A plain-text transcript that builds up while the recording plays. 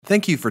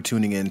Thank you for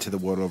tuning in to the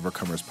World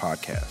Overcomers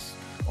podcast.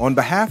 On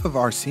behalf of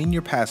our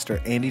senior pastor,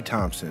 Andy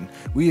Thompson,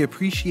 we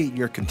appreciate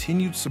your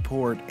continued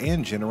support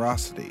and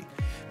generosity.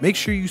 Make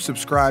sure you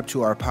subscribe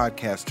to our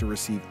podcast to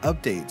receive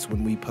updates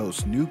when we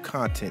post new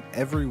content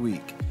every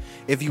week.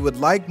 If you would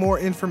like more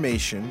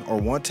information or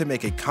want to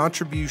make a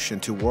contribution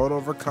to World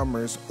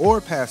Overcomers or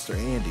Pastor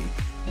Andy,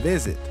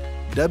 visit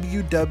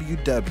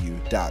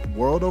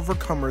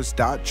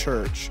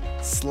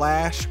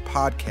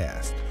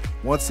www.worldovercomers.church/podcast.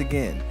 Once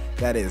again,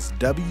 that is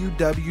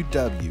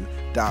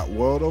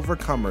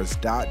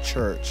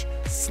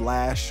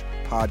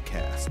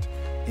www.worldovercomers.church/podcast.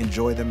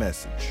 Enjoy the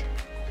message.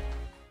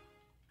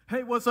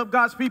 Hey, what's up,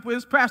 God's people?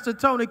 It's Pastor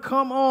Tony.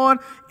 Come on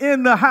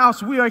in the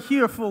house. We are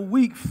here for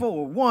week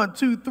 4. 1,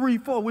 2, 3,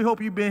 4. We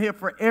hope you've been here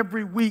for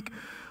every week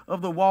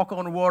of the Walk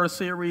on the Water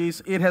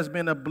series. It has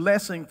been a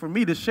blessing for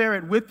me to share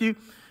it with you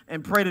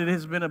and pray that it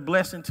has been a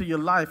blessing to your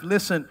life.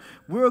 Listen,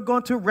 we're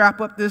going to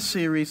wrap up this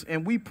series,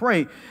 and we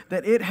pray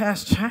that it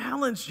has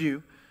challenged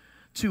you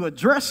to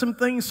address some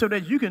things so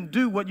that you can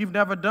do what you've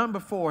never done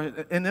before.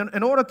 And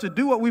in order to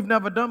do what we've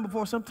never done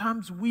before,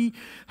 sometimes we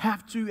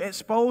have to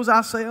expose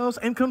ourselves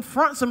and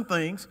confront some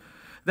things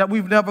that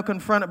we've never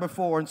confronted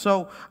before. And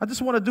so I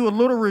just want to do a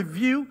little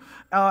review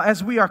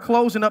as we are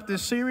closing up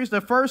this series.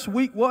 The first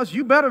week was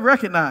you better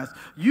recognize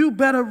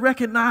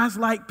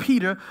like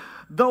Peter,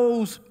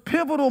 those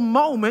pivotal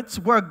moments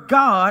where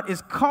God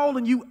is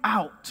calling you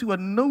out to a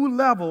new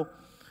level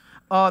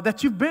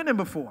that you've been in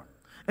before.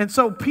 And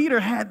so Peter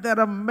had that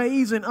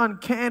amazing,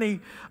 uncanny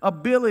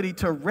ability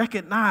to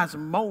recognize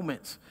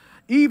moments,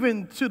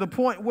 even to the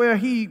point where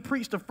he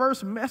preached the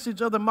first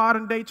message of the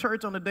modern day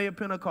church on the day of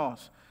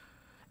Pentecost.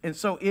 And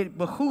so it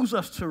behooves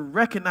us to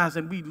recognize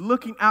and be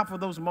looking out for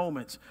those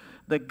moments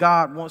that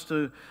God wants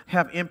to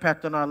have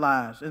impact on our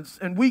lives. And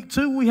in week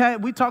 2,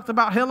 we talked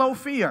about hello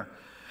fear.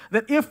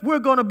 That if we're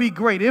going to be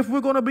great, if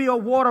we're going to be a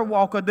water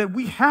walker, that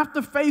we have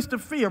to face the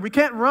fear. We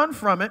can't run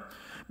from it.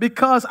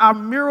 Because our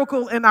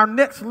miracle and our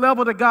next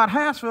level that God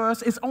has for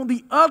us is on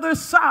the other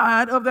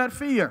side of that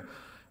fear.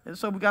 And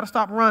so we got to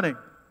stop running.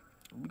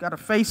 We got to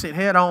face it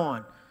head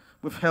on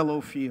with hello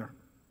fear.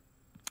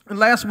 And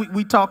last week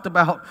we talked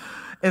about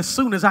as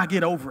soon as I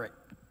get over it.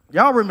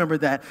 Y'all remember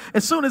that.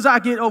 As soon as I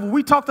get over,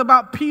 we talked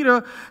about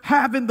Peter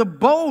having the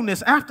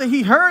boldness after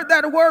he heard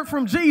that word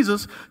from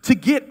Jesus to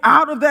get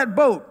out of that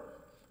boat.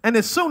 And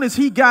as soon as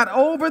he got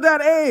over that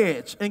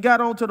edge and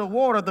got onto the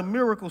water, the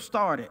miracle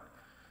started.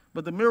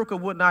 But the miracle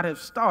would not have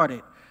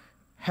started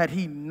had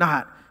he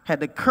not had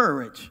the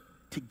courage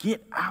to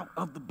get out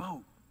of the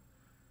boat.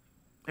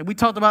 And we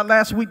talked about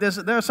last week,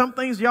 there are some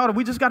things, y'all, that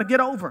we just got to get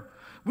over.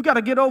 We got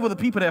to get over the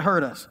people that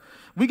hurt us.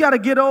 We got to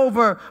get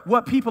over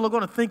what people are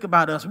going to think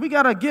about us. We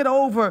got to get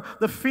over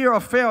the fear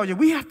of failure.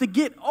 We have to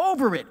get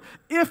over it.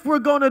 If we're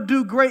going to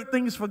do great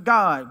things for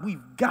God,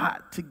 we've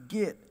got to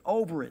get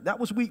over it. That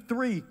was week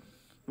 3.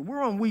 But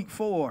we're on week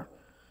 4.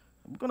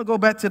 We're going to go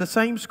back to the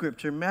same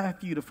scripture,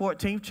 Matthew, the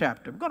 14th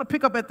chapter. We're going to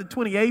pick up at the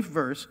 28th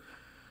verse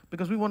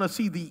because we want to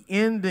see the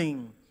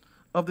ending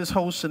of this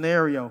whole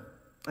scenario.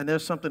 And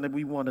there's something that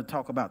we want to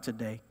talk about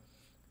today.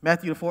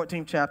 Matthew, the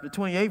 14th chapter,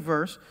 28th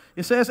verse.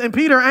 It says, "And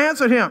Peter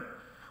answered him,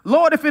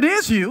 'Lord, if it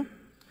is you,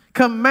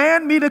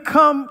 command me to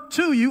come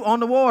to you on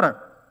the water.'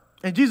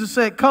 And Jesus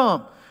said,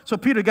 'Come.' So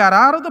Peter got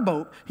out of the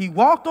boat. He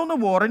walked on the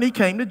water and he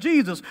came to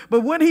Jesus.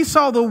 But when he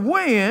saw the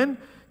wind,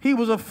 he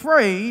was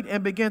afraid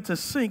and began to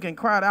sink and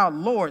cried out,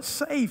 'Lord,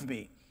 save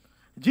me.'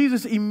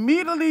 Jesus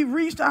immediately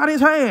reached out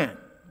his hand,"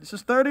 this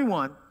is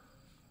 31,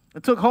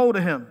 "and took hold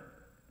of him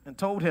and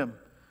told him,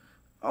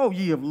 'Oh,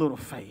 ye of little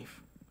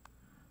faith,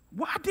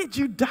 why did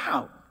you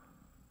doubt?'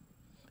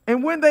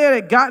 And when they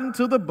had gotten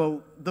to the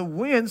boat, the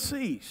wind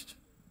ceased.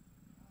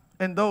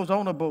 And those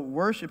on the boat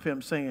worshiped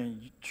him,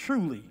 saying,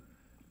 'Truly,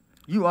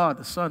 you are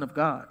the Son of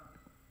God.'"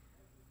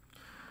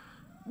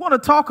 I want to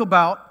talk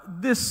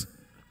about this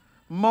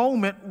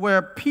moment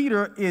where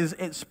Peter is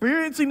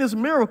experiencing this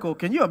miracle.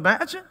 Can you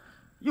imagine?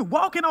 You're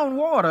walking on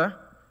water,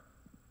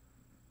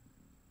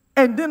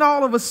 and then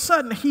all of a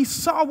sudden he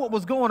saw what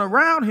was going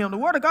around him. The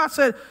Word of God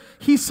said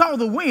he saw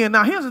the wind.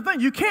 Now here's the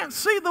thing, you can't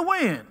see the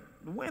wind.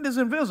 The wind is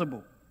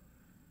invisible.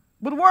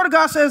 But the Word of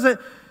God says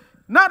that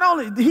not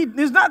only,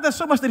 it's not that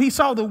so much that he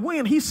saw the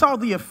wind, he saw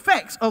the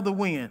effects of the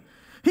wind.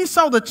 He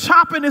saw the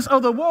choppiness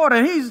of the water,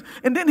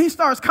 and then he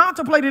starts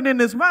contemplating in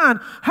his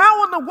mind,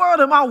 how in the world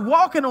am I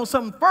walking on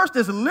something first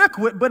that's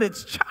liquid, but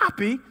it's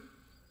choppy,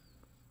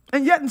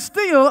 and yet and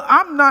still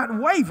I'm not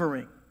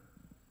wavering.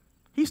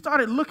 He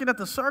started looking at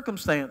the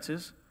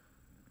circumstances,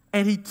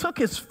 and he took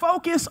his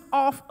focus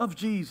off of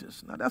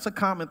Jesus. Now that's a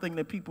common thing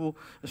that people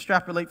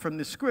extrapolate from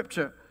this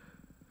scripture.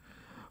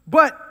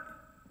 But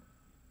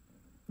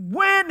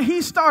when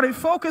he started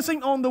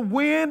focusing on the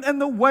wind and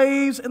the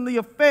waves and the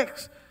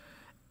effects,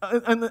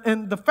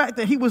 and the fact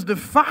that he was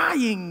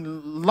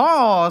defying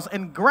laws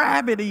and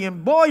gravity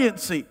and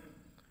buoyancy,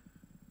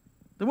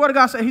 the Word of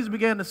God said he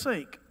began to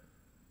sink.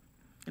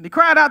 And he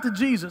cried out to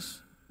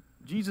Jesus.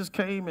 Jesus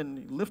came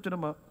and lifted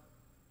him up.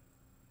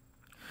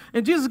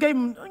 And Jesus gave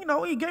him,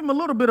 he gave him a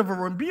little bit of a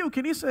rebuke.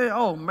 And he said,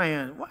 "Oh,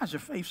 man, why is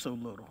your faith so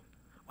little?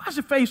 Why is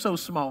your faith so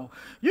small?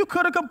 You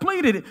could have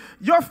completed it.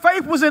 Your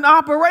faith was in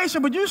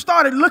operation, but you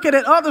started looking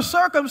at other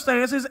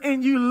circumstances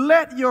and you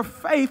let your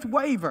faith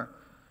waver.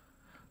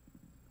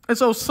 And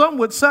so some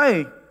would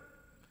say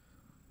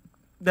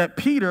that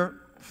Peter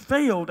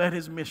failed at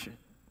his mission.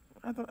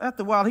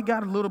 After a while, he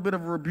got a little bit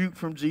of a rebuke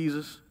from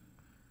Jesus,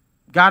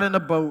 got in the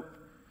boat,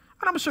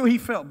 and I'm sure he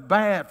felt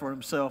bad for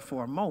himself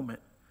for a moment.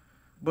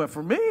 But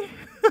for me,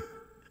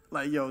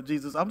 like, yo,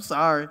 Jesus, I'm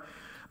sorry.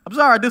 I'm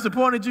sorry I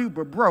disappointed you,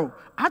 but bro,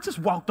 I just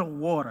walked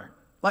on water.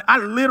 Like, I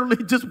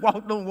literally just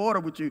walked on water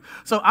with you.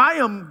 So I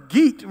am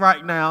geeked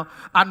right now.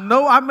 I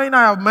know I may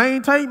not have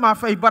maintained my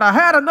faith, but I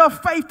had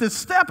enough faith to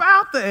step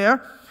out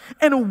there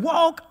and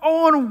walk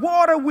on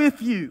water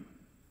with you.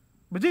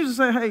 But Jesus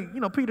said, hey,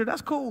 Peter,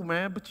 that's cool,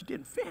 man, but you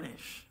didn't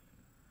finish.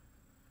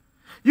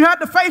 You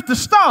had the faith to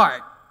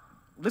start.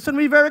 Listen to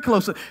me very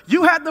closely.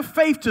 You had the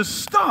faith to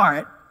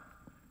start,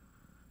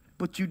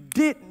 but you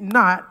did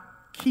not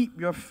keep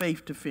your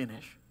faith to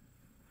finish.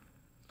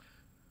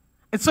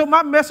 And so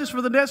my message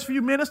for the next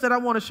few minutes that I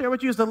want to share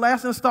with you is the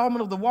last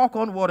installment of the Walk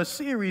on Water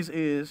series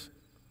is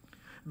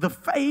the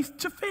faith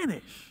to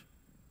finish.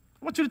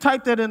 I want you to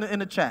type that in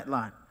the chat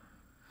line.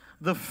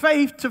 The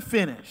faith to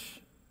finish.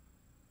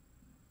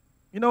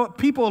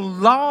 People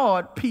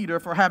laud Peter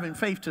for having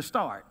faith to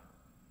start.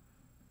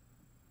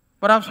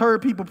 But I've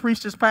heard people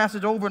preach this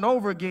passage over and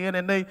over again,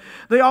 and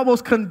they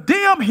almost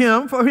condemn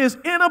him for his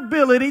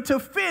inability to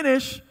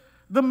finish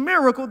the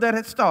miracle that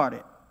had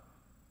started.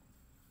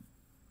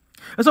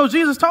 And so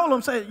Jesus told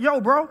him, say,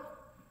 yo, bro,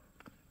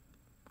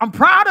 I'm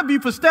proud of you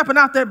for stepping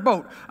out that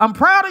boat. I'm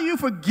proud of you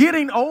for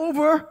getting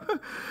over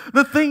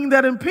the thing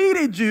that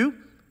impeded you,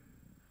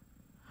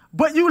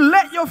 but you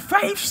let your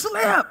faith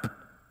slip.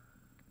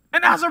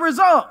 And as a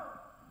result,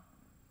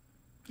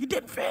 you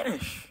didn't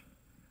finish.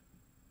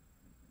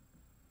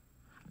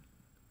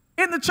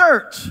 In the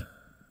church,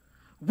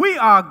 we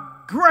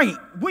are great.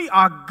 We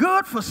are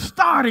good for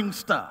starting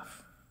stuff.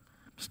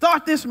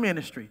 Start this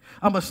ministry.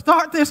 I'm going to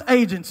start this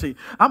agency.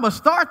 I'm going to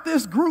start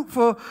this group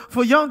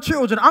for young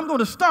children. I'm going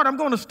to start.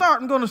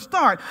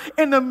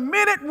 And the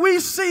minute we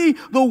see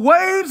the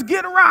waves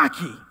get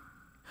rocky,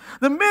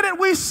 the minute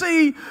we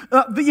see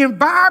the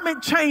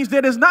environment change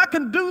that is not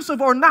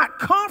conducive or not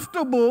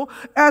comfortable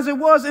as it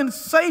was in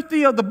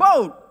safety of the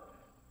boat,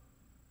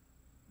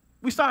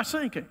 we start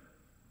sinking.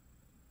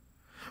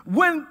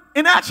 When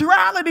in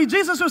actuality,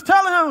 Jesus was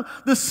telling him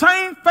the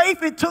same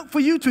faith it took for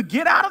you to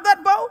get out of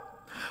that boat,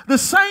 the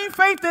same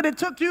faith that it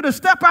took you to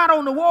step out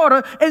on the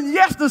water, and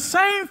yes, the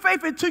same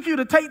faith it took you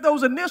to take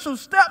those initial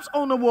steps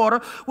on the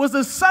water was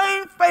the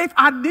same faith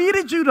I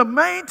needed you to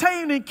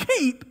maintain and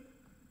keep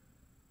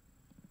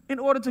in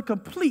order to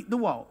complete the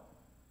walk.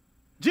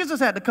 Jesus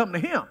had to come to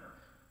him.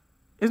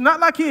 It's not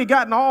like he had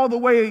gotten all the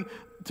way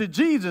to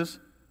Jesus.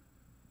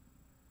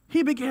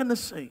 He began to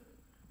sink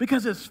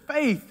because his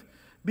faith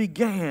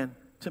began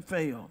to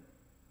fail.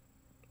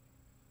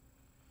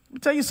 Let me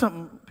tell you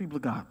something, people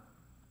of God.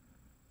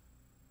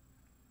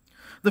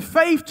 The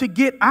faith to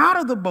get out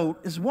of the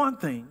boat is one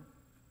thing,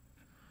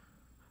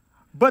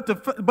 but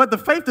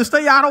the faith to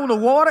stay out on the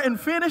water and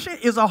finish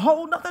it is a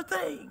whole nother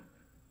thing.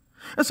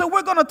 And so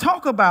we're going to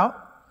talk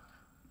about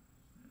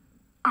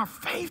our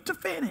faith to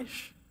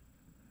finish.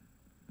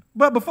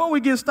 But before we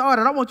get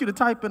started, I want you to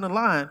type in the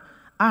line,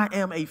 I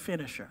am a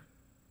finisher.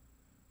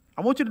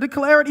 I want you to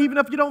declare it even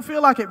if you don't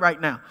feel like it right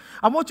now.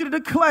 I want you to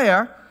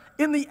declare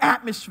in the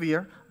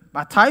atmosphere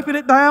by typing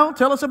it down,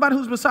 telling somebody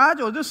who's beside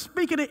you, or just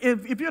speaking it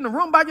if you're in the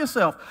room by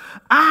yourself.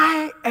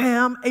 I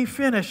am a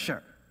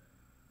finisher.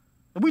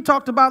 And we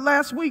talked about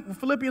last week with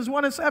Philippians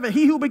 1:7.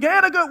 He who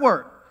began a good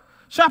work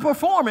shall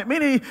perform it,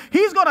 meaning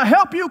he's going to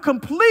help you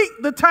complete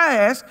the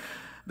task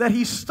that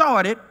he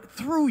started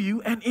through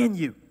you and in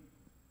you.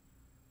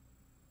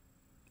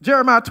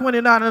 Jeremiah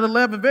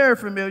 29:11, very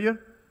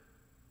familiar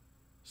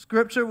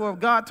scripture where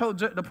God told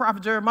the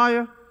prophet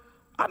Jeremiah,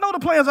 I know the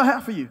plans I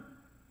have for you.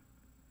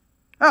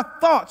 I have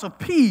thoughts of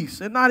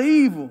peace and not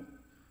evil.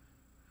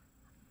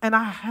 And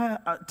I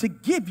have to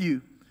give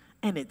you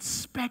an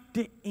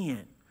expected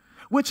end.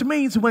 Which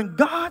means when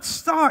God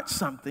starts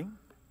something,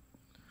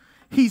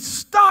 he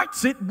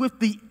starts it with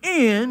the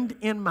end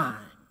in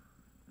mind.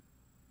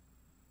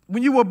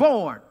 When you were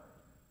born,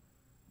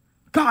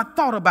 God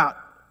thought about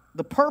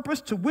the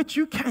purpose to which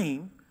you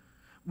came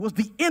was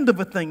the end of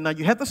a thing. Now,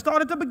 you have to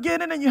start at the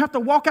beginning and you have to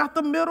walk out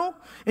the middle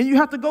and you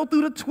have to go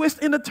through the twists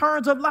and the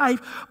turns of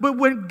life. But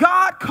when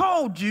God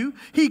called you,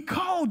 he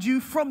called you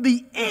from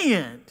the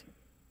end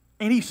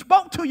and he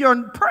spoke to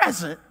your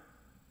present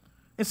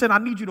and said, I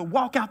need you to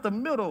walk out the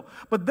middle.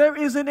 But there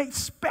is an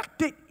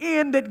expected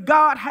end that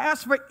God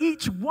has for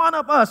each one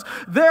of us.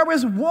 There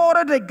is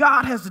water that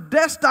God has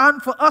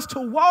destined for us to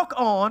walk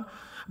on.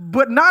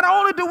 But not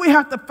only do we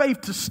have the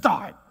faith to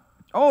start,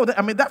 Oh,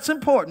 that's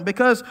important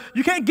because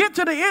you can't get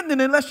to the ending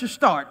unless you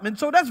start. And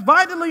so that's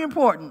vitally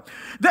important.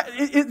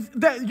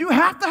 That you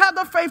have to have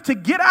the faith to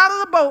get out of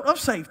the boat of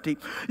safety.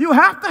 You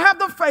have to have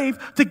the faith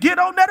to get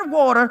on that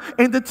water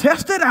and to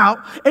test it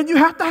out. And you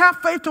have to have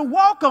faith to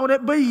walk on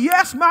it. But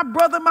yes, my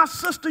brother, my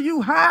sister,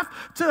 you have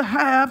to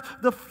have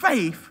the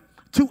faith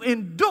to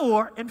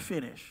endure and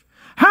finish.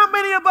 How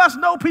many of us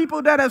know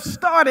people that have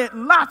started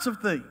lots of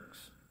things?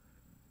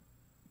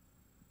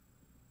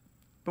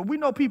 But we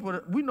know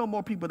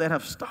more people that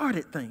have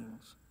started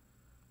things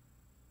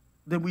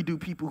than we do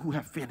people who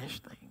have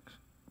finished things.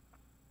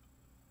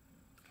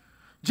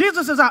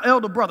 Jesus is our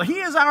elder brother. He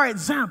is our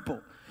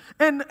example.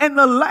 And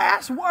the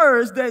last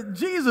words that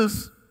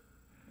Jesus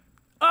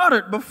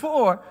uttered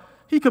before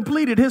he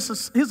completed his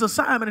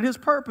assignment and his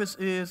purpose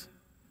is,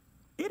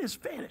 "It is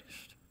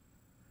finished."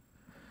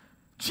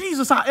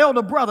 Jesus, our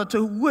elder brother,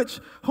 to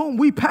whom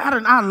we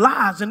pattern our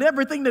lives and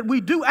everything that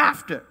we do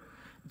after.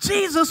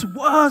 Jesus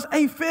was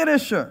a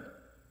finisher.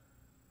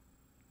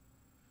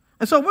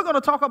 And so we're going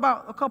to talk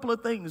about a couple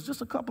of things,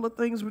 just a couple of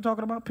things. We're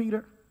talking about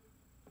Peter,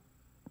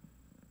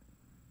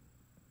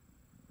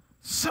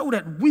 so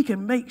that we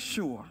can make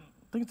sure,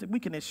 things that we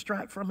can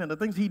extract from him, the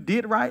things he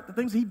did right, the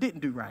things he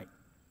didn't do right,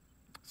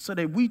 so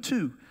that we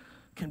too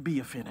can be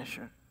a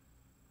finisher.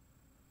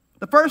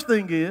 The first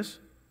thing is,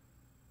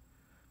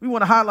 we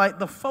want to highlight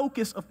the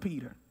focus of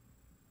Peter.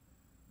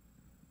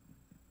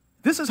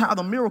 This is how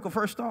the miracle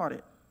first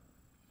started.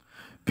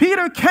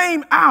 Peter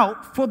came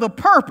out for the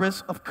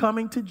purpose of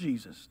coming to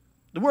Jesus.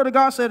 The word of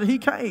God said that he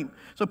came.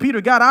 So Peter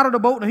got out of the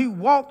boat and he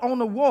walked on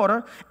the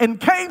water and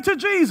came to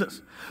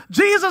Jesus.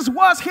 Jesus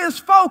was his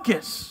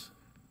focus.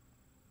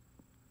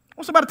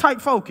 What's about a tight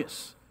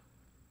focus?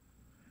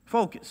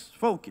 Focus,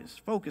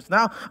 focus, focus.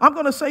 Now, I'm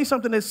going to say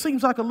something that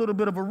seems like a little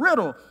bit of a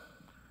riddle,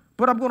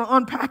 but I'm going to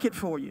unpack it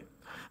for you.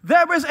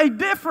 There is a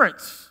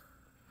difference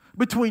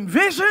between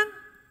vision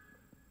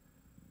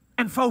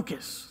and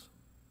focus.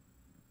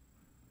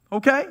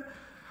 Okay?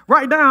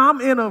 Right now,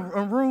 I'm in a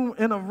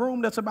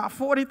room that's about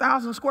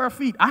 40,000 square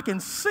feet. I can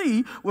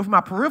see with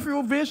my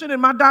peripheral vision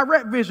and my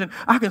direct vision.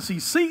 I can see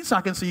seats.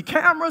 I can see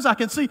cameras. I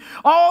can see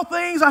all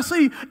things. I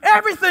see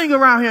everything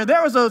around here.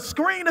 There is a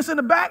screen that's in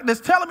the back that's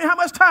telling me how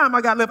much time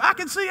I got left. I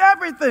can see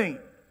everything.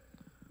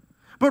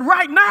 But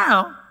right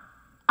now,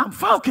 I'm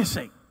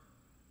focusing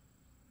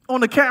on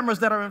the cameras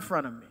that are in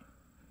front of me.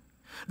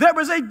 There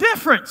is a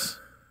difference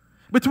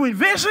between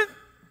vision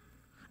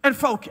and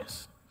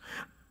focus.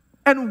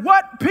 And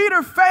what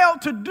Peter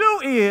failed to do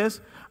is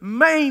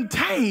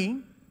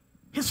maintain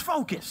his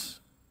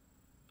focus.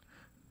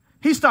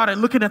 He started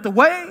looking at the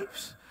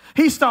waves.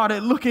 He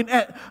started looking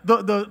at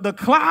the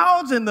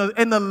clouds and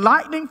the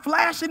lightning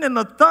flashing and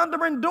the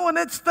thundering doing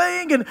its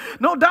thing. And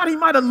no doubt he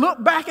might have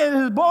looked back at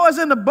his boys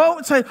in the boat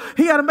and said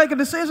he had to make a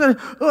decision.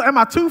 Am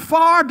I too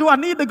far? Do I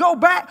need to go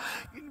back?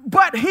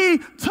 But he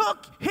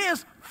took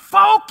his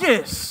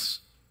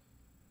focus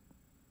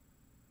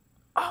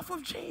off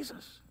of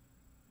Jesus.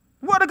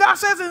 Word of God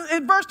says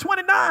in verse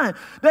 29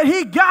 that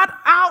he got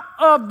out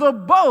of the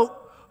boat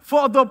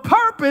for the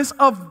purpose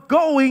of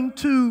going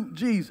to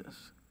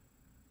Jesus.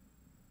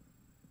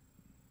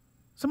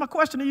 So my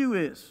question to you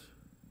is,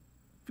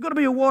 if you're going to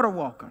be a water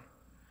walker,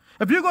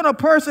 if you're going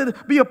to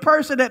be a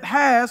person that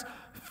has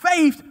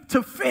faith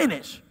to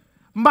finish,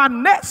 my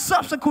next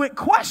subsequent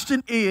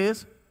question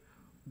is,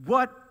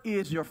 what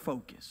is your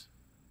focus?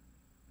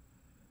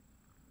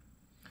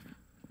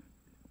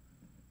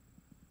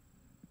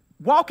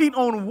 Walking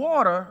on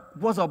water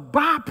was a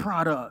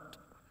byproduct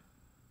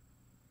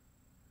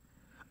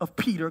of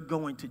Peter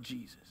going to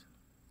Jesus.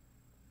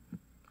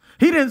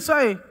 He didn't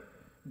say,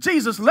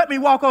 Jesus, let me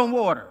walk on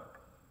water.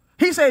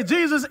 He said,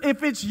 Jesus,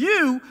 if it's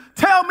you,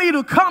 tell me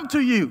to come to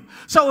you.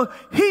 So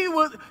he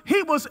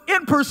was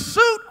in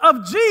pursuit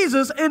of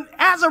Jesus, and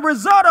as a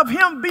result of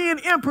him being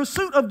in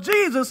pursuit of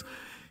Jesus,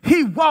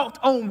 he walked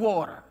on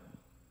water.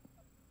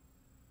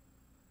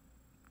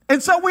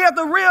 And so we have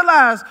to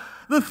realize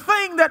the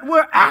thing that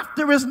we're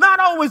after is not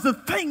always the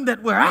thing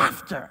that we're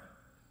after.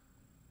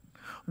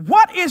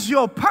 What is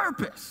your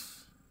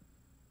purpose?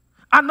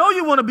 I know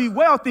you want to be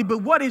wealthy,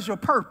 but what is your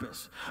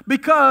purpose?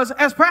 Because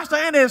as Pastor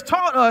Andy has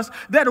taught us,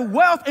 that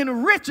wealth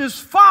and riches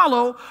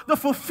follow the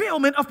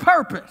fulfillment of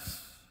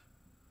purpose.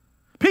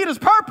 Peter's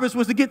purpose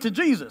was to get to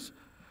Jesus.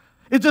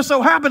 It just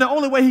so happened the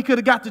only way he could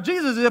have got to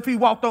Jesus is if he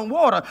walked on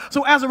water.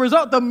 So as a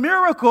result, the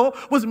miracle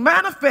was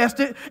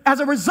manifested as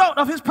a result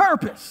of his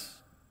purpose.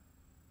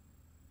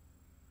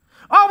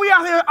 Are we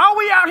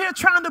out here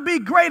trying to be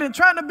great and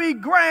trying to be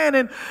grand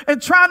and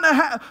trying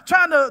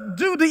to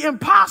do the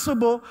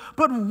impossible,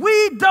 but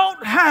we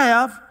don't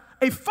have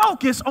a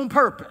focus on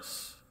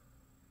purpose?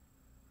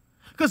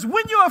 Because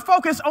when you are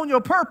focused on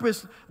your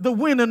purpose, the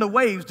wind and the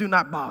waves do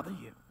not bother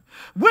you.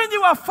 When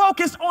you are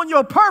focused on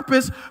your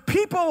purpose,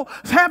 people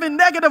having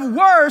negative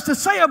words to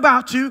say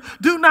about you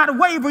do not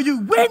waver you.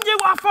 When you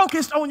are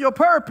focused on your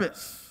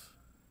purpose,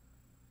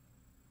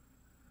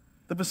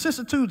 the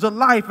vicissitudes of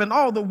life and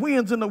all the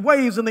winds and the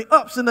waves and the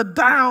ups and the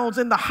downs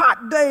and the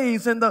hot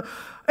days and the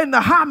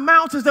high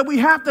mountains that we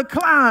have to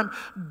climb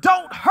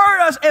don't hurt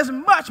us as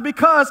much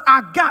because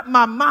I got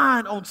my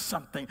mind on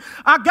something.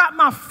 I got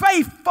my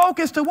faith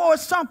focused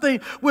towards something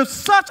with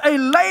such a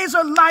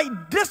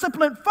laser-like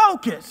disciplined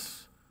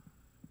focus.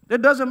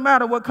 It doesn't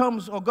matter what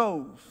comes or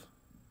goes.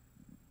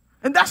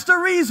 And that's the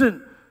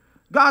reason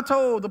God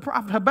told the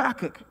prophet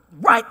Habakkuk,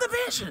 write the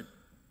vision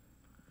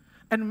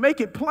and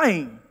make it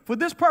plain for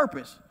this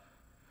purpose,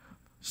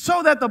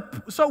 so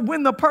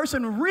when the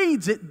person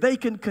reads it, they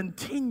can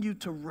continue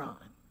to run.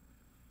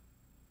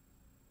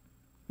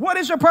 What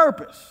is your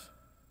purpose?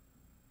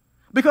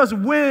 Because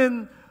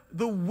when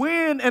the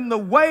wind and the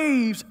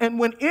waves and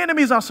when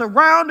enemies are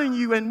surrounding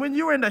you and when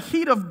you're in the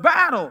heat of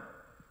battle,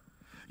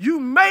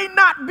 you may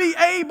not be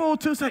able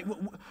to say,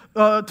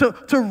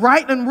 to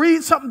write and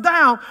read something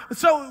down.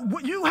 So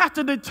you have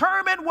to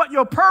determine what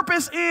your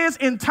purpose is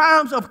in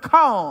times of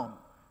calm.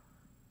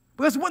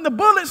 Because when the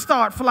bullets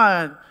start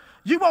flying,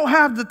 you won't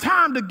have the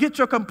time to get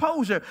your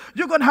composure.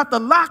 You're going to have to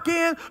lock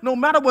in. No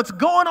matter what's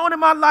going on in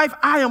my life,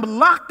 I am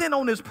locked in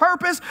on this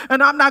purpose,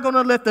 and I'm not going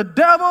to let the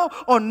devil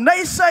or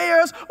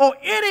naysayers or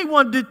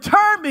anyone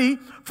deter me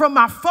from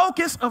my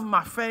focus of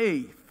my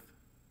faith.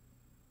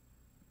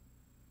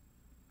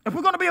 If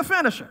we're going to be a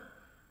finisher,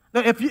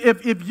 now if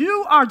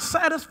you are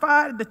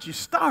satisfied that you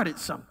started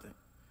something,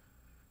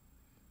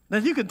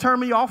 then you can turn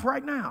me off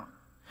right now.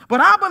 But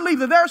I believe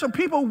that there are some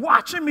people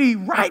watching me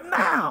right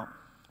now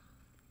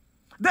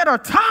that are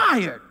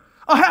tired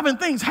of having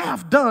things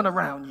half done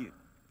around you.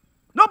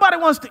 Nobody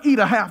wants to eat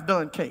a half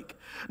done cake.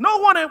 No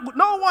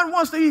one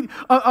wants to eat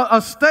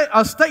a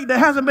steak that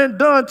hasn't been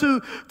done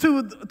to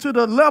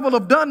the level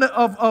of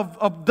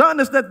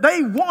doneness that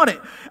they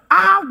wanted.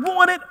 I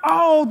want it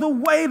all the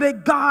way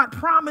that God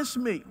promised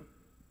me.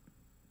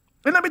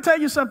 And let me tell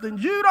you something.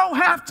 You don't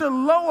have to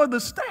lower the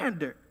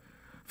standard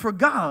for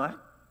God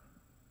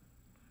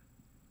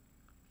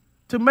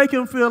to make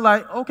him feel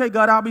like, okay,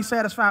 God, I'll be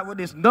satisfied with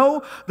this.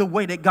 No, the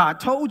way that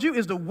God told you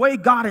is the way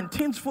God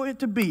intends for it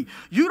to be.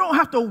 You don't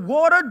have to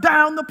water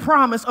down the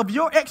promise of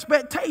your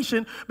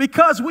expectation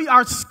because we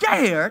are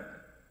scared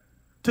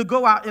to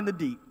go out in the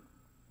deep.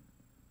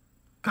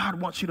 God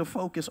wants you to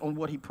focus on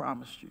what he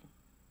promised you.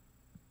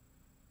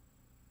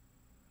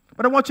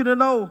 But I want you to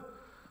know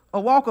a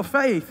walk of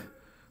faith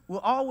will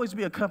always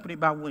be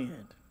accompanied by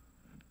wind.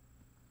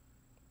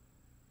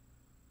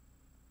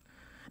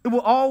 It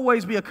will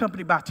always be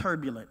accompanied by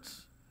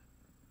turbulence,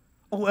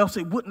 or else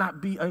it would not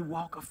be a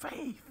walk of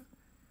faith.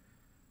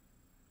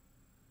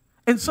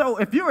 And so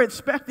if you're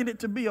expecting it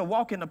to be a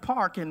walk in the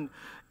park and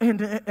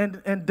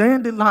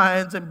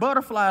dandelions and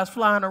butterflies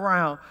flying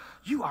around,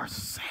 you are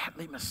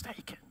sadly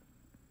mistaken.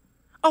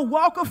 A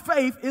walk of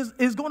faith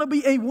is going to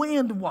be a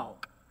wind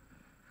walk.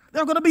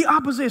 There are going to be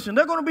opposition.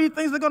 There are going to be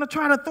things that are going to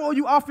try to throw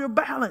you off your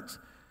balance.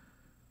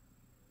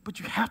 But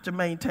you have to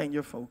maintain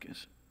your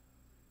focus.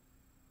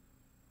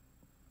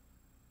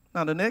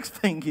 Now, the next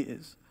thing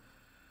is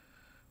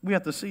we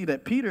have to see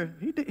that Peter,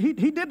 he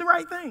did the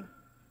right thing.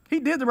 He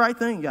did the right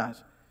thing,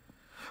 guys.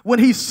 When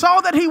he saw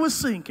that he was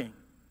sinking,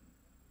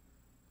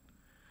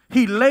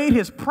 he laid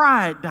his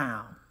pride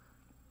down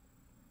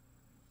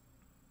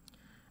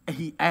and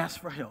he asked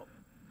for help.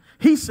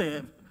 He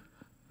said,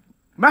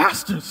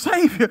 Master,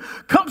 Savior,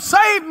 come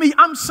save me,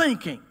 I'm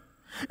sinking.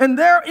 And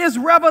there is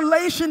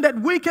revelation that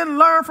we can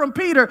learn from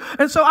Peter.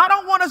 And so I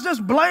don't want to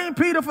just blame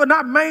Peter for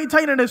not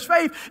maintaining his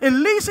faith. At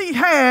least he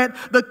had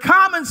the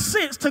common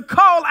sense to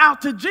call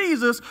out to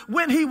Jesus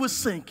when he was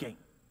sinking.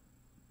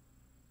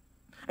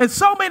 And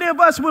so many of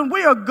us, when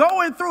we are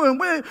going through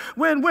and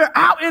when we're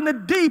out in the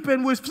deep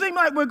and we seem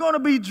like we're going to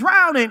be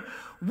drowning,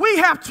 we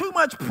have too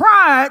much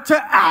pride to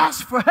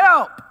ask for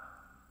help.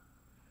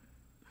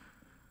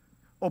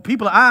 Oh,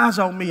 people are eyes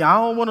on me. I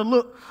don't want to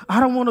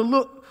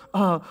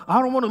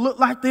look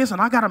like this,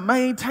 and I got to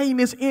maintain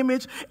this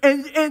image.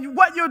 And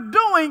what you're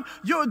doing,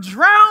 you're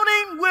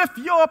drowning with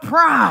your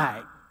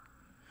pride.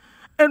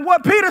 And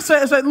what Peter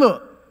said is that,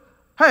 look,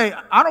 hey,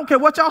 I don't care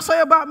what y'all say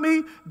about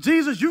me.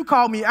 Jesus, you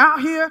called me out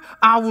here.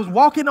 I was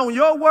walking on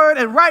your word,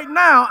 and right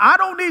now, I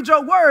don't need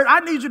your word. I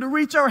need you to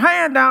reach your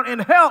hand down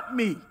and help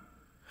me.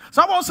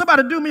 So I want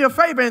somebody to do me a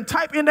favor and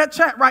type in that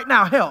chat right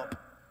now, help.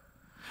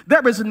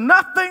 There is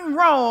nothing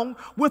wrong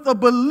with a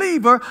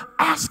believer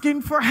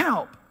asking for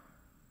help.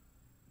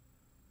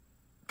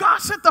 God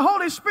sent the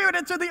Holy Spirit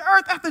into the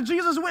earth after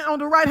Jesus went on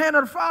the right hand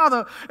of the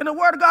Father. And the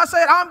Word of God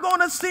said, I'm going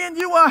to send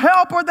you a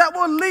helper that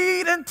will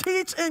lead and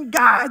teach and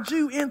guide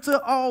you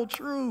into all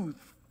truth.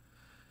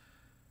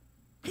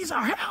 He's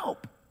our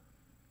help.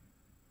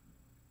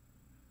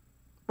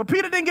 But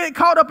Peter didn't get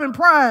caught up in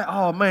pride.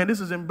 Oh, man, this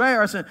is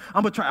embarrassing.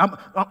 I'm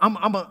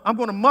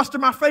going to muster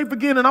my faith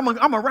again, and I'm going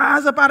to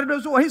rise up out of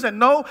this war. He said,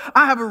 no,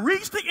 I have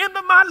reached the end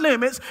of my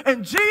limits,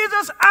 and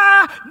Jesus,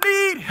 I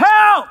need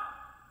help.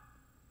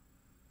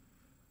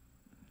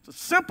 It's a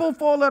simple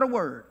four-letter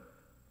word,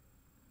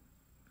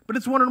 but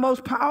it's one of the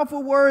most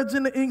powerful words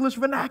in the English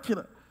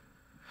vernacular.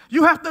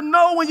 You have to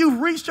know when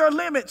you've reached your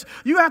limits.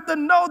 You have to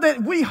know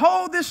that we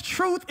hold this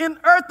truth in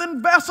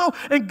earthen vessel.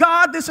 And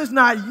God, this is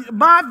not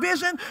my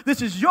vision.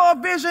 This is your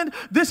vision.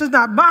 This is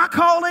not my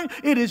calling.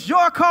 It is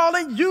your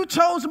calling. You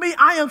chose me.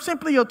 I am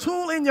simply a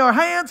tool in your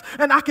hands,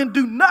 and I can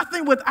do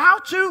nothing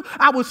without you.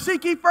 I will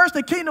seek ye first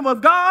the kingdom of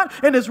God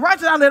and his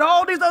righteousness. I let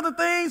all these other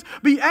things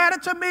be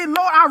added to me. Lord,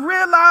 I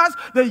realize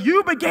that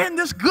you began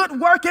this good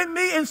work in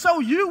me, and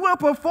so you will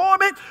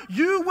perform it.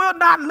 You will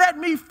not let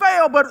me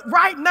fail. But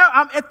right now,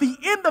 I'm at the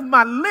end of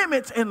my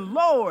limits, and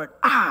Lord,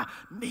 I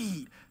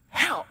need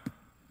help.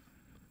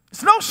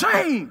 It's no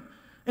shame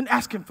in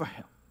asking for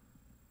help.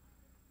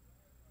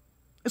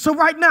 And so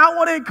right now, I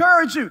want to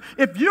encourage you.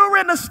 If you're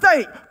in a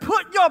state,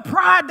 put your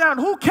pride down.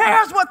 Who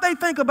cares what they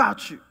think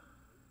about you?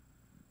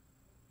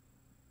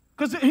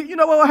 Because you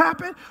know what will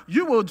happen?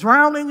 You will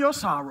drown in your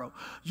sorrow.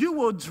 You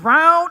will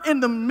drown in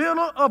the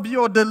middle of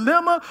your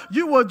dilemma.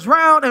 You will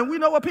drown, and we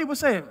know what people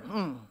say.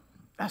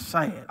 That's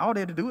sad. All they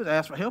had to do is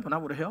ask for help, and I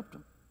would have helped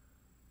them.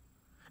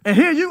 And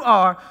here you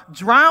are,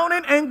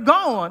 drowning and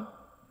gone,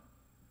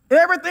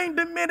 everything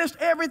diminished,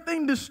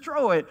 everything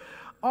destroyed,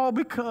 all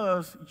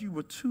because you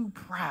were too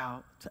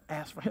proud to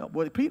ask for help.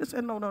 Well, Peter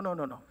said,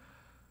 no.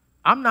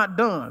 I'm not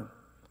done.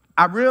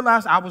 I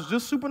realized I was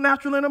just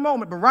supernatural in a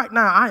moment, but right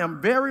now I am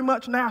very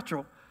much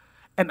natural,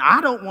 and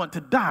I don't want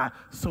to die.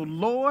 So,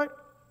 Lord,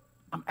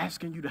 I'm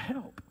asking you to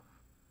help.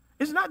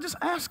 It's not just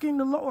asking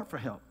the Lord for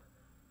help.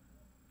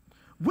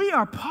 We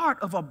are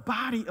part of a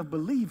body of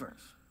believers.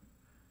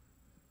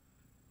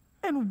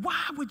 And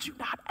why would you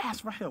not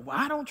ask for help? Well,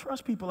 I don't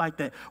trust people like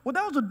that. Well,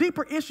 those are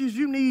deeper issues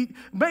you need.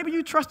 Maybe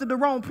you trusted the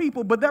wrong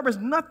people, but there is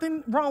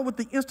nothing wrong with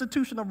the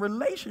institution of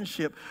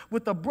relationship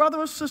with a brother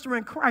or sister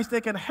in Christ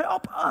that can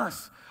help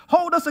us,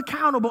 hold us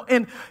accountable,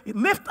 and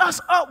lift us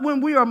up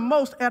when we are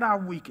most at our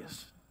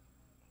weakest.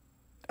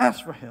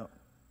 Ask for help.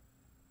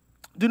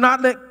 Do not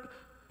let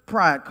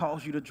pride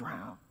cause you to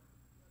drown.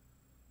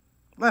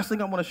 Last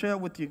thing I want to share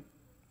with you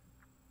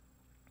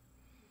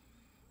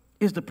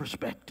is the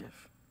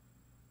perspective.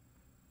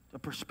 The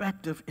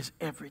perspective is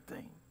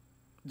everything.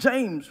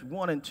 James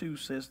 1:2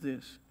 says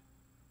this.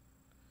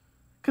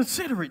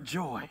 Consider it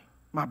joy,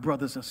 my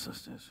brothers and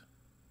sisters,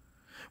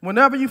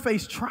 whenever you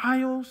face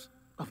trials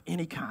of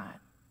any kind,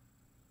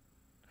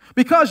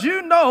 because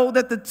you know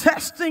that the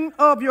testing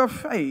of your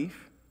faith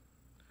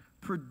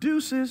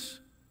produces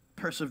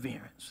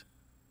perseverance.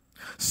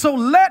 So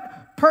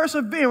let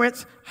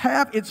perseverance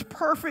have its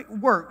perfect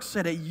work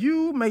so that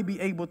you may be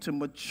able to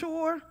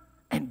mature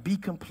and be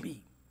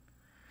complete,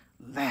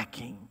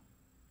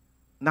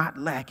 not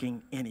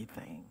lacking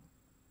anything.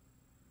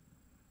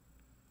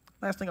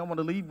 Last thing I want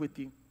to leave with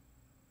you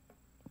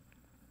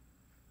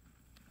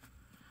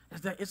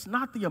is that it's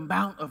not the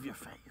amount of your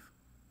faith.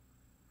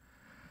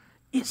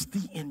 It's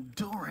the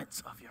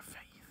endurance of your faith.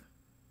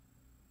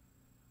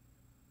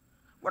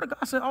 Word of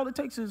God said all it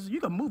takes is you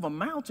can move a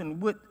mountain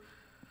with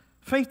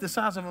faith the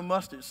size of a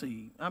mustard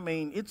seed. I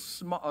mean, it's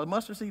small, a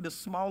mustard seed is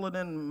smaller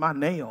than my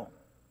nail.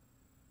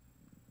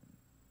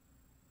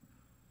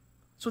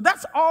 So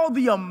that's all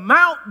the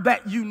amount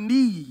that you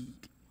need.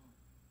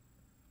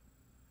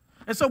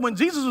 And so when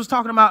Jesus was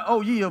talking about,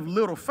 oh, ye of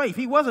little faith,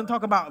 he wasn't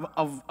talking about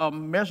a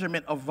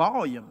measurement of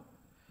volume.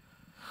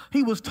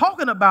 He was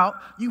talking about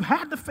you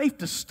had the faith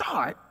to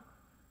start,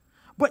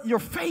 but your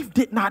faith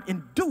did not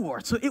endure.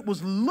 So it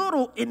was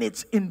little in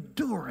its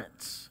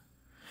endurance.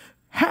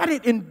 Had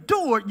it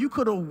endured, you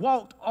could have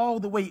walked all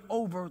the way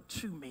over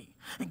to me.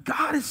 And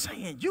God is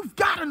saying, you've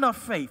got enough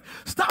faith.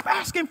 Stop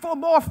asking for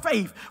more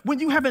faith when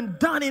you haven't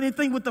done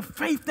anything with the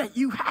faith that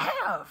you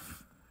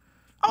have.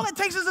 All it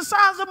takes is the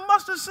size of a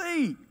mustard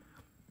seed.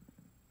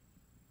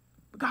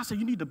 But God said,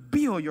 you need to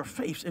build your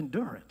faith's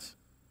endurance.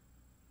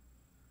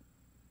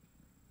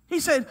 He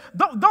said,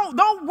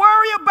 don't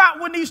worry about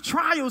when these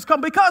trials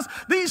come, because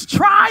these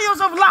trials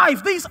of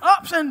life, these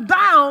ups and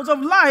downs of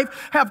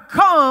life have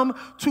come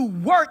to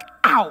work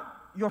out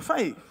your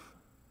faith.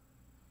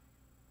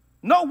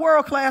 No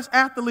world-class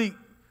athlete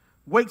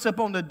wakes up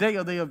on the day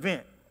of the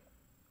event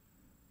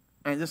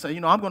and just say,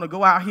 I'm going to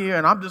go out here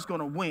and I'm just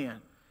going to win.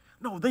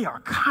 No, they are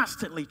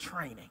constantly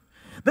training.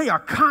 They are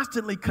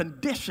constantly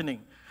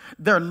conditioning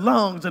their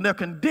lungs, and they're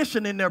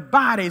conditioning their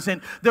bodies,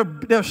 and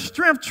they're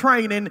strength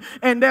training,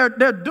 and they're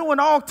doing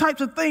all types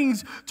of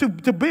things to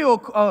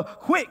build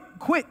quick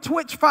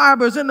twitch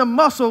fibers in the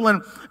muscle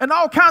and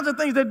all kinds of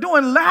things. They're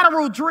doing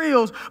lateral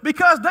drills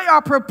because they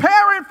are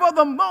preparing for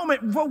the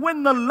moment for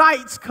when the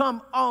lights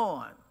come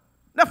on.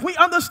 Now, if we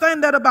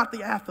understand that about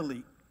the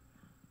athlete,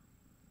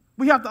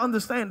 we have to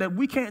understand that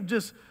we can't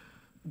just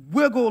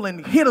wiggle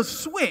and hit a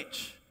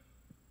switch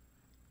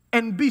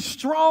and be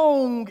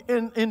strong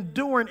and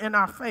enduring in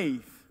our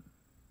faith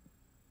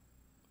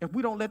if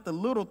we don't let the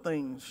little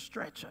things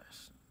stretch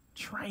us,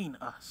 train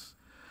us,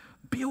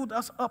 build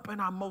us up in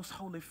our most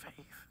holy faith.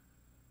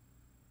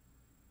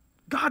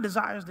 God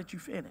desires that you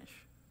finish.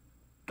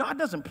 God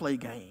doesn't play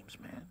games,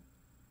 man.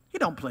 He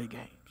don't play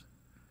games.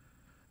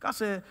 God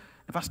said,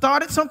 if I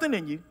started something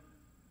in you,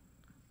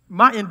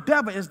 my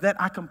endeavor is that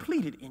I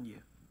complete it in you.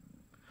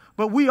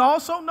 But we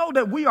also know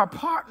that we are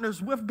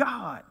partners with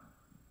God.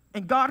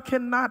 And God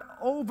cannot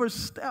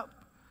overstep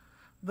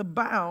the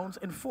bounds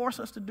and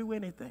force us to do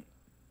anything.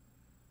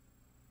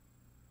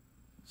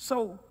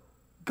 So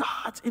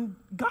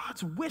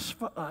God's wish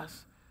for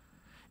us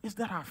is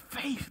that our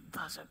faith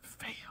doesn't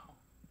fail.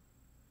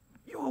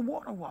 You're a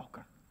water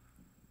walker.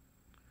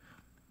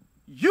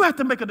 You have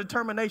to make a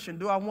determination.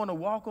 Do I want to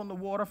walk on the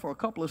water for a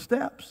couple of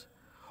steps?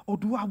 Or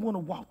do I want to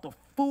walk the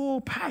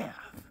full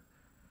path?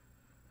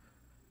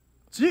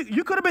 So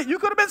you could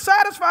have been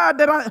satisfied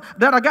that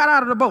I got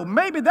out of the boat.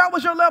 Maybe that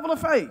was your level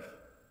of faith.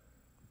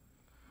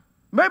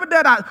 Maybe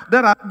that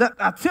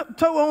I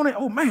tiptoe on it.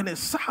 Oh man,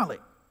 it's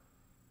solid.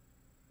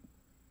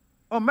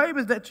 Or maybe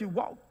it's that you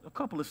walk a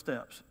couple of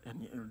steps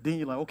and then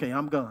you're like, okay,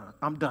 I'm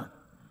done.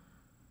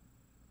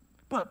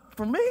 But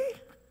for me,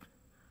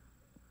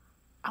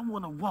 I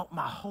want to walk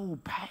my whole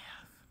path.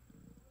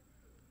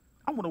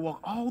 I want to walk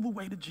all the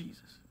way to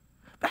Jesus.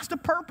 That's the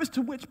purpose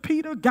to which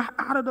Peter got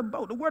out of the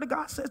boat. The Word of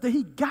God says that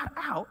he got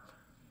out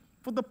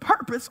for the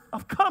purpose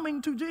of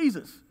coming to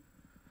Jesus.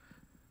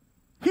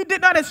 He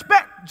did not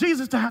expect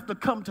Jesus to have to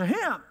come to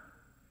him.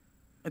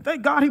 And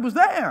thank God he was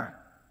there.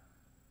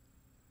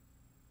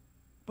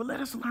 But let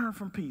us learn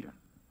from Peter.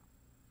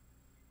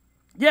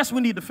 Yes,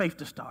 we need the faith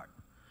to start.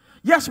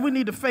 Yes, we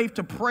need the faith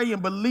to pray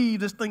and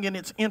believe this thing in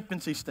its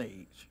infancy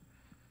stage.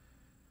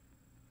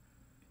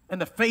 And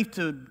the faith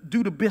to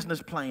do the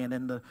business plan,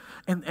 and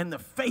the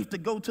faith to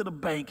go to the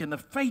bank, and the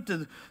faith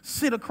to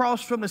sit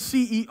across from the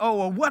CEO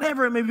or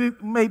whatever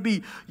it may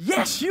be.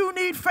 Yes, you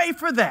need faith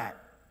for that.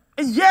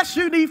 And yes,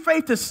 you need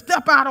faith to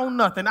step out on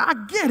nothing. I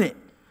get it.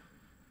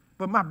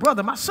 But my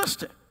brother, my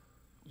sister,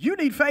 you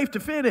need faith to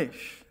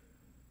finish.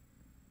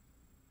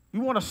 We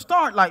want to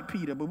start like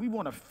Peter, but we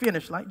want to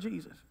finish like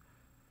Jesus.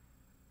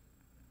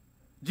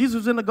 Jesus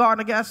was in the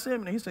Garden of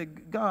Gethsemane. He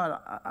said, God,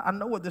 I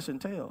know what this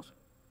entails.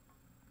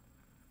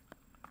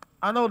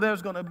 I know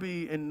there's going to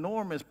be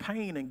enormous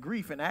pain and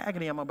grief and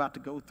agony I'm about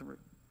to go through.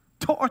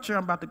 Torture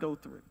I'm about to go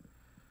through.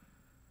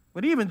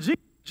 But even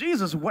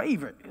Jesus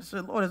wavered. He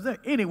said, Lord, is there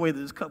any way that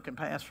this cup can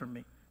pass from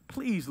me?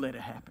 Please let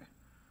it happen.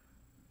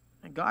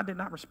 And God did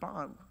not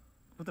respond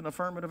with an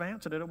affirmative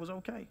answer that it was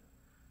okay. He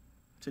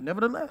said,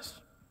 nevertheless,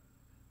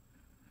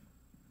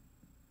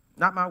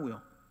 not my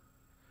will,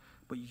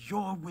 but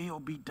your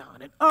will be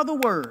done. In other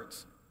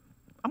words,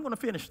 I'm going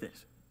to finish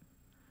this.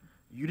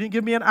 You didn't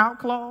give me an out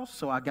clause,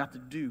 so I got to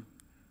do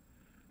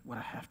what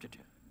I have to do.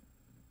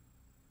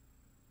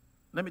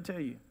 Let me tell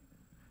you,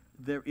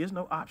 there is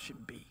no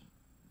option B.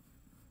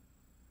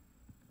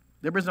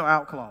 There is no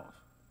out clause.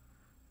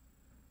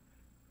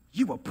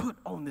 You were put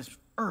on this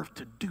earth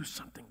to do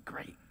something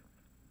great.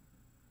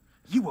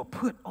 You were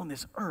put on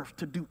this earth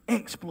to do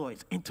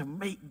exploits and to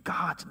make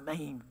God's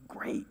name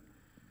great.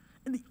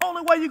 And the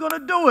only way you're going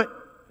to do it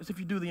is if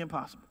you do the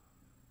impossible.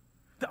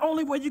 The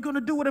only way you're going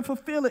to do it and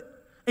fulfill it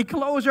and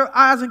close your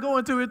eyes and go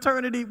into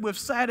eternity with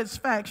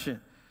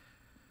satisfaction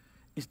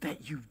is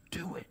that you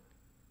do it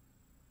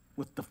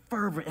with the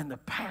fervor and the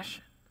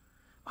passion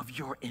of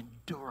your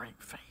enduring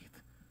faith.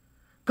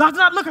 God's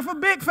not looking for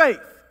big faith.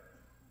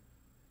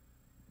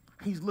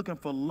 He's looking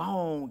for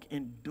long,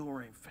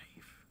 enduring faith.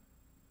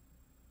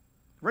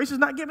 Race is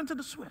not given to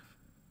the swift.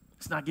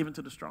 It's not given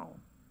to the strong.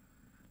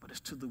 But it's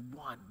to the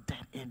one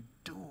that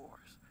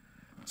endures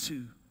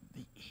to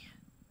the end.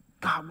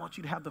 God wants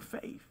you to have the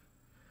faith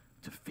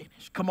to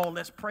finish. Come on,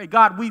 let's pray.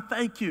 God, we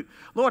thank you.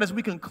 Lord, as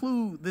we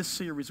conclude this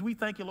series, we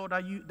thank you, Lord,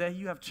 that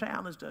you have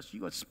challenged us.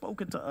 You have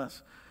spoken to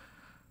us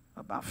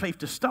about faith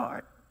to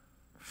start,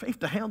 faith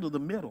to handle the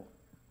middle.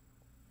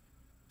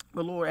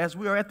 But Lord, as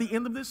we are at the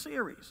end of this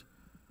series,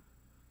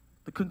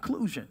 the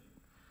conclusion,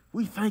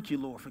 we thank you,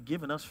 Lord, for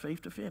giving us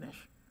faith to finish.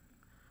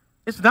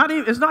 It's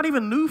not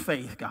even new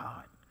faith,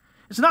 God.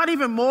 It's not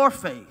even more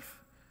faith.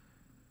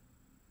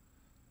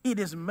 It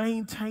is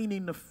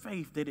maintaining the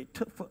faith that it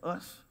took for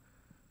us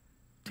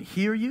to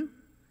hear you,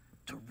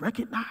 to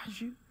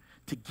recognize you,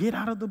 to get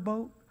out of the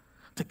boat,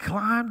 to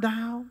climb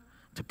down,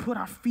 to put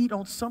our feet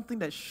on something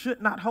that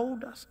should not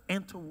hold us,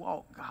 and to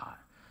walk, God.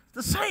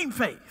 It's the same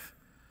faith.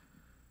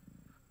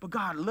 But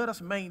God, let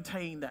us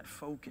maintain that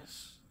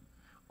focus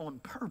on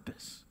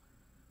purpose.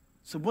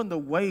 So when the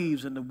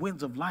waves and the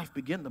winds of life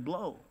begin to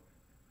blow,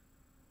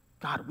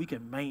 God, we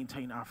can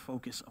maintain our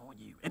focus on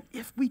you. And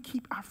if we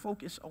keep our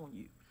focus on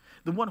you,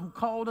 the one who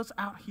called us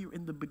out here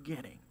in the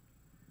beginning,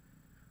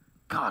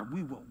 God,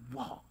 we will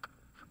walk.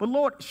 But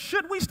Lord,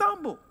 should we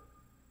stumble,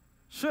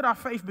 should our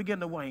faith begin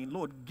to wane,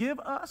 Lord, give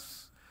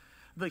us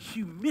the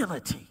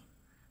humility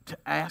to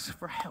ask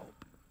for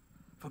help.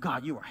 For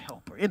God, you are a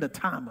helper in the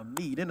time of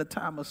need, in the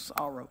time of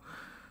sorrow.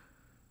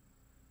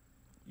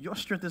 Your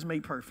strength is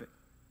made perfect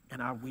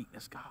in our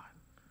weakness, God.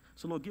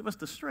 So Lord, give us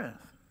the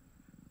strength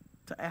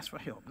to ask for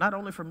help, not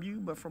only from you,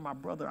 but from our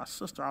brother, our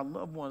sister, our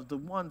loved ones, the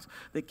ones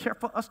that care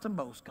for us the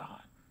most,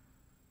 God.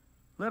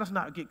 Let us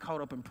not get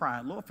caught up in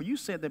pride. Lord, for you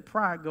said that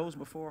pride goes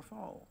before a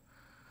fall.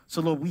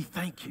 So, Lord, we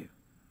thank you,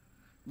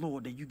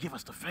 Lord, that you give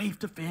us the faith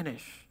to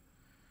finish.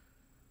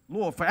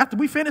 Lord, for after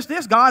we finish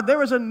this, God,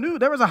 there is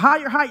a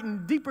higher height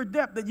and deeper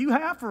depth that you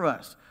have for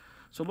us.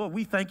 So, Lord,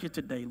 we thank you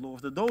today,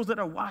 Lord, for those that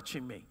are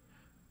watching me,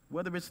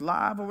 whether it's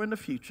live or in the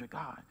future,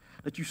 God,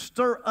 that you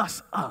stir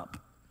us up.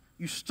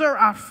 You stir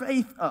our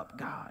faith up,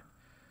 God,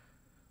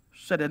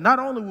 so that not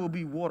only will we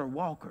be water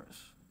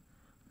walkers,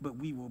 but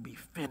we will be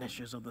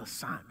finishers of the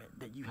assignment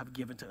that you have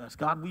given to us.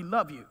 God, we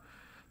love you.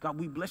 God,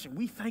 we bless you.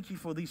 We thank you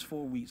for these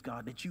 4 weeks,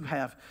 God, that you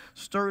have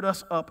stirred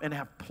us up and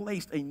have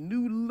placed a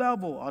new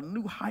level, a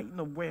new heightened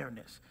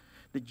awareness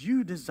that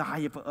you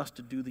desire for us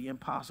to do the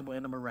impossible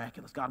and the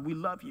miraculous. God, we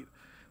love you.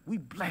 We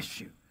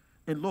bless you.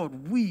 And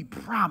Lord, we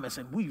promise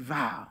and we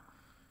vow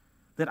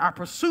that our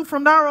pursuit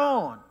from now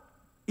on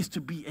is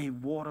to be a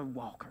water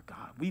walker,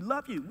 God. We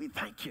love you. We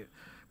thank you.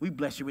 We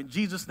bless you. In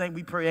Jesus' name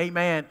we pray,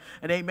 amen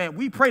and amen.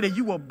 We pray that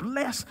you will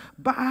bless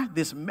by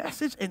this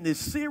message and this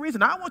series.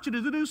 And I want you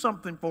to do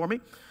something for me.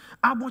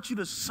 I want you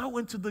to sow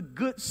into the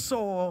good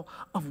soil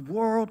of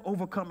World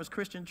Overcomers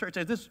Christian Church.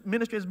 As this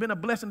ministry has been a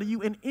blessing to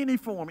you in any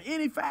form,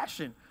 any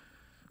fashion,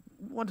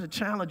 we want to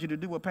challenge you to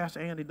do what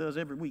Pastor Andy does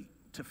every week,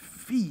 to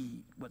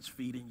feed what's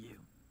feeding you.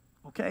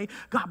 Okay?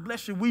 God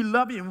bless you. We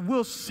love you, and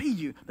we'll see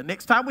you the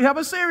next time we have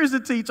a series to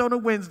teach on a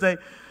Wednesday.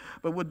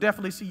 But we'll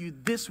definitely see you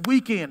this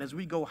weekend as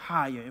we go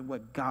higher in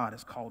what God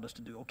has called us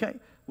to do, okay?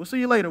 We'll see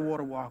you later,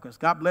 Water Walkers.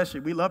 God bless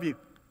you. We love you.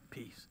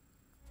 Peace.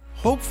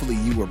 Hopefully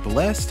you were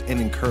blessed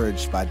and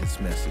encouraged by this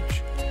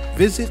message.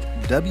 Visit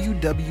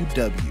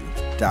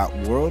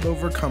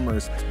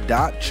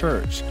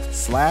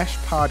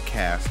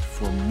www.worldovercomers.church/podcast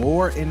for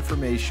more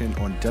information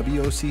on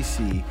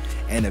WOCC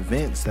and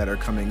events that are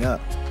coming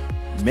up.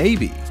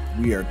 Maybe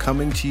we are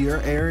coming to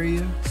your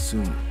area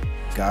soon.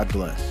 God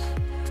bless.